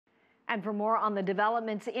And for more on the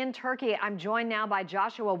developments in Turkey, I'm joined now by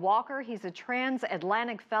Joshua Walker. He's a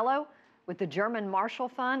Transatlantic Fellow with the German Marshall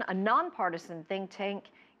Fund, a nonpartisan think tank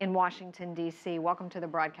in Washington, D.C. Welcome to the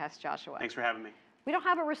broadcast, Joshua. Thanks for having me. We don't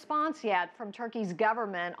have a response yet from Turkey's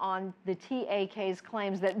government on the TAK's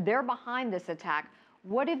claims that they're behind this attack.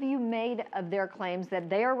 What have you made of their claims that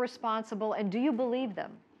they are responsible, and do you believe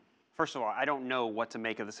them? First of all, I don't know what to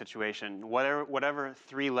make of the situation. Whatever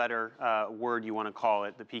three-letter word you want to call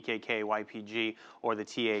it, the PKK, YPG, or the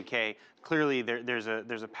TAK, clearly there's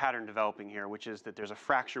a pattern developing here, which is that there's a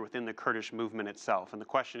fracture within the Kurdish movement itself. And the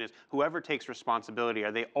question is, whoever takes responsibility,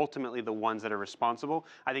 are they ultimately the ones that are responsible?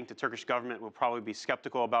 I think the Turkish government will probably be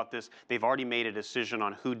skeptical about this. They've already made a decision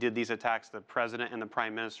on who did these attacks. The president and the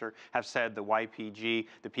prime minister have said the YPG,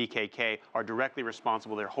 the PKK, are directly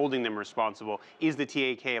responsible. They're holding them responsible. Is the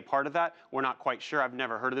TAK a part of that? We're not quite sure. I've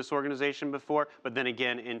never heard of this organization before. But then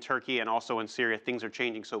again, in Turkey and also in Syria, things are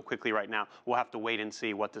changing so quickly right now. We'll have to wait and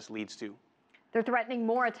see what this leads to. They're threatening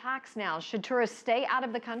more attacks now. Should tourists stay out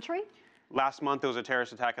of the country? Last month, there was a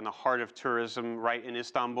terrorist attack in the heart of tourism right in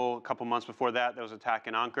Istanbul. A couple months before that, there was an attack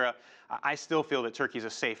in Ankara. I still feel that Turkey is a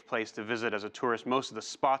safe place to visit as a tourist. Most of the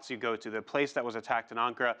spots you go to, the place that was attacked in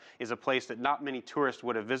Ankara is a place that not many tourists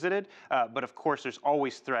would have visited. But of course, there's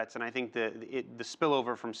always threats. And I think the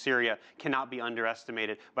spillover from Syria cannot be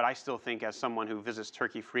underestimated. But I still think, as someone who visits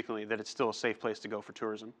Turkey frequently, that it's still a safe place to go for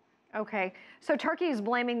tourism. Okay, so Turkey is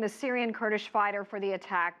blaming the Syrian Kurdish fighter for the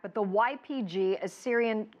attack, but the YPG, a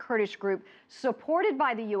Syrian Kurdish group supported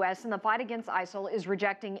by the U.S. in the fight against ISIL, is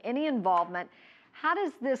rejecting any involvement. How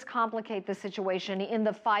does this complicate the situation in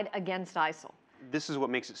the fight against ISIL? This is what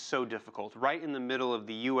makes it so difficult. Right in the middle of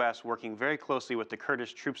the U.S. working very closely with the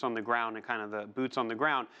Kurdish troops on the ground and kind of the boots on the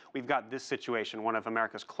ground, we've got this situation, one of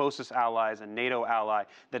America's closest allies, a NATO ally,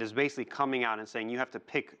 that is basically coming out and saying, you have to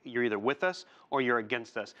pick, you're either with us or you're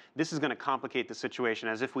against us. This is going to complicate the situation,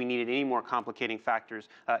 as if we needed any more complicating factors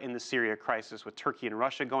in the Syria crisis, with Turkey and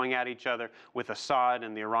Russia going at each other, with Assad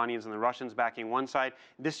and the Iranians and the Russians backing one side.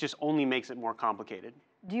 This just only makes it more complicated.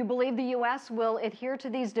 Do you believe the U.S. will adhere to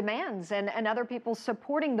these demands and other people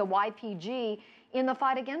supporting the YPG in the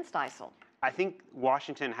fight against ISIL? I think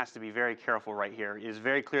Washington has to be very careful right here. It is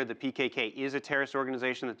very clear the PKK is a terrorist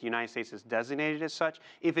organization that the United States has designated as such.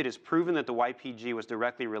 If it is proven that the YPG was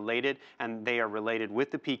directly related and they are related with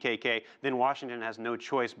the PKK, then Washington has no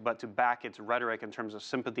choice but to back its rhetoric in terms of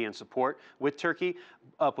sympathy and support with Turkey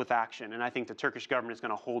up with action. And I think the Turkish government is going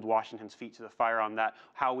to hold Washington's feet to the fire on that.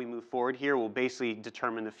 How we move forward here will basically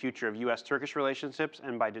determine the future of U.S.-Turkish relationships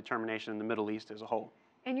and by determination in the Middle East as a whole.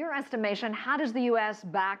 In your estimation, how does the U.S.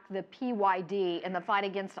 back the PYD in the fight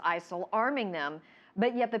against ISIL, arming them,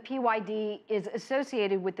 but yet the PYD is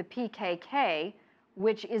associated with the PKK,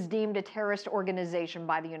 which is deemed a terrorist organization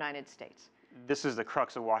by the United States? This is the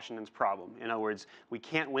crux of Washington's problem. In other words, we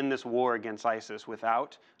can't win this war against ISIS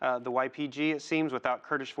without the YPG, it seems, without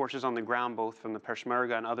Kurdish forces on the ground, both from the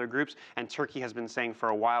Peshmerga and other groups. And Turkey has been saying for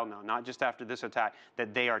a while now, not just after this attack,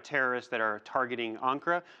 that they are terrorists that are targeting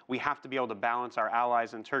Ankara. We have to be able to balance our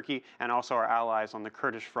allies in Turkey and also our allies on the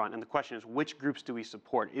Kurdish front. And the question is, which groups do we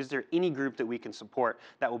support? Is there any group that we can support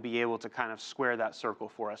that will be able to kind of square that circle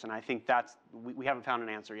for us? And I think we haven't found an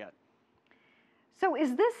answer yet. So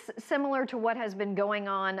is this similar to what has been going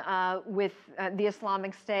on with the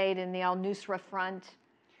Islamic State and the al-Nusra Front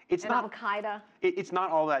and al-Qaeda? It's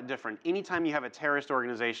not all that different. Anytime you have a terrorist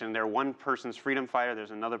organization, they're one person's freedom fighter,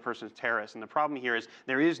 there's another person's terrorist. And the problem here is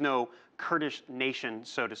there is no Kurdish nation,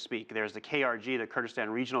 so to speak. There's the KRG, the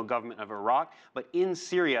Kurdistan Regional Government of Iraq. But in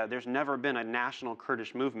Syria, there's never been a national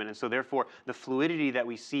Kurdish movement. And so therefore, the fluidity that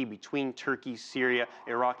we see between Turkey, Syria,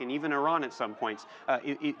 Iraq, and even Iran at some points,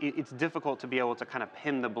 it's difficult to be able to kind of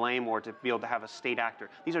pin the blame or to be able to have a state actor.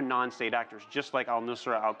 These are non-state actors, just like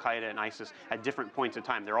al-Nusra, al-Qaeda, and ISIS at different points in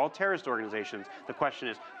time. They're all terrorist organizations. The question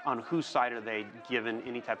is, on whose side are they given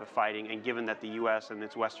any type of fighting? And given that the U.S. and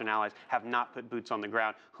its Western allies have not put boots on the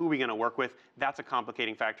ground, who are we going to work with? That's a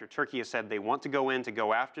complicating factor. Turkey has said they want to go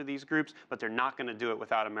after these groups, but they're not going to do it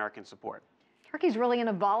without American support. Turkey's really in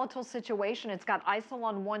a volatile situation. It's got ISIL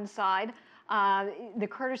on one side, the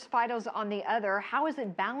Kurdish fighters on the other. How is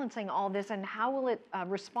it balancing all this, and how will it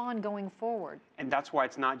respond going forward? And that's why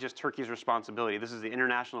it's not just Turkey's responsibility. This is the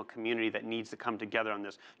international community that needs to come together on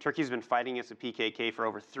this. Turkey's been fighting against the PKK for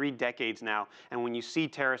over 3 decades now, and when you see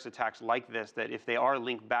terrorist attacks like this, that if they are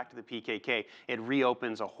linked back to the PKK, it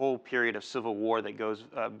reopens a whole period of civil war that goes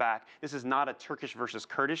back. This is not a Turkish versus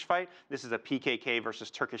Kurdish fight. This is a PKK versus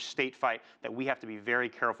Turkish state fight that we have to be very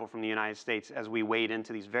careful from the United States as we wade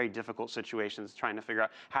into these very difficult situations, trying to figure out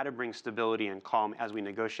how to bring stability and calm as we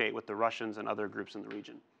negotiate with the Russians and other groups in the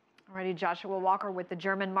region. Alrighty, Joshua Walker with the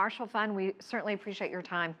German Marshall Fund. We certainly appreciate your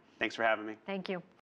time. Thanks for having me. Thank you.